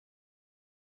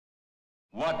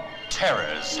What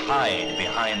terrors hide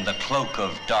behind the cloak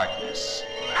of darkness?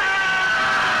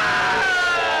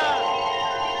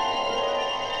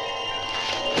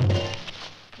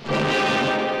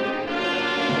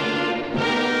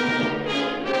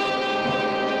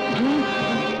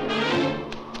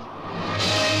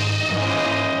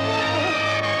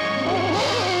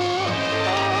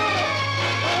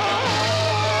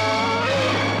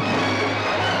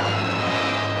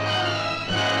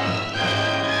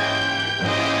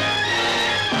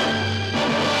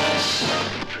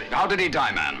 How did he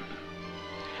die, man?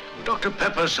 Dr.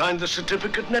 Pepper signed the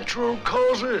certificate natural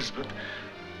causes, but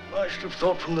I should have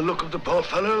thought from the look of the poor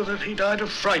fellow that he died of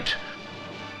fright.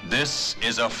 This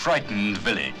is a frightened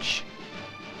village.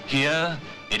 Here,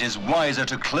 it is wiser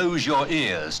to close your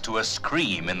ears to a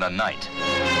scream in the night.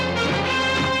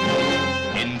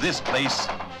 In this place,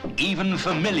 even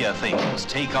familiar things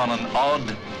take on an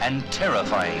odd and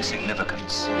terrifying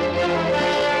significance.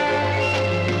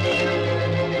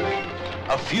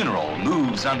 A funeral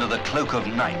moves under the cloak of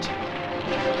night,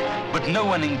 but no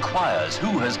one inquires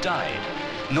who has died,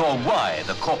 nor why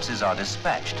the corpses are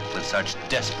dispatched with such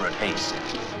desperate haste.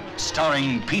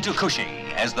 Starring Peter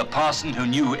Cushing as the parson who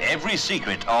knew every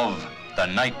secret of the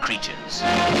night creatures.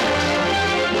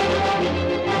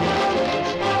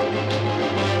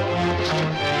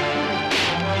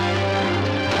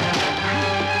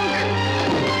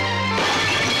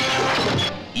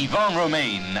 Yvonne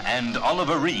Romaine and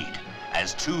Oliver Reed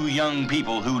as two young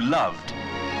people who loved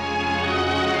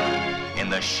in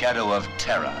the shadow of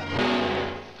terror.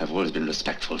 I've always been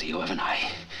respectful to you, haven't I?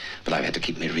 But I've had to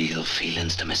keep my real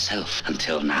feelings to myself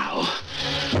until now.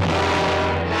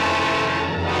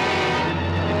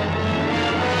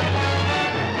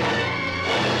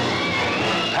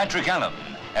 Patrick Allen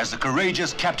as the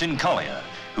courageous Captain Collier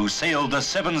who sailed the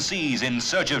 7 seas in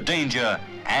search of danger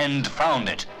and found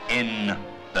it in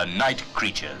The Night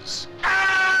Creatures.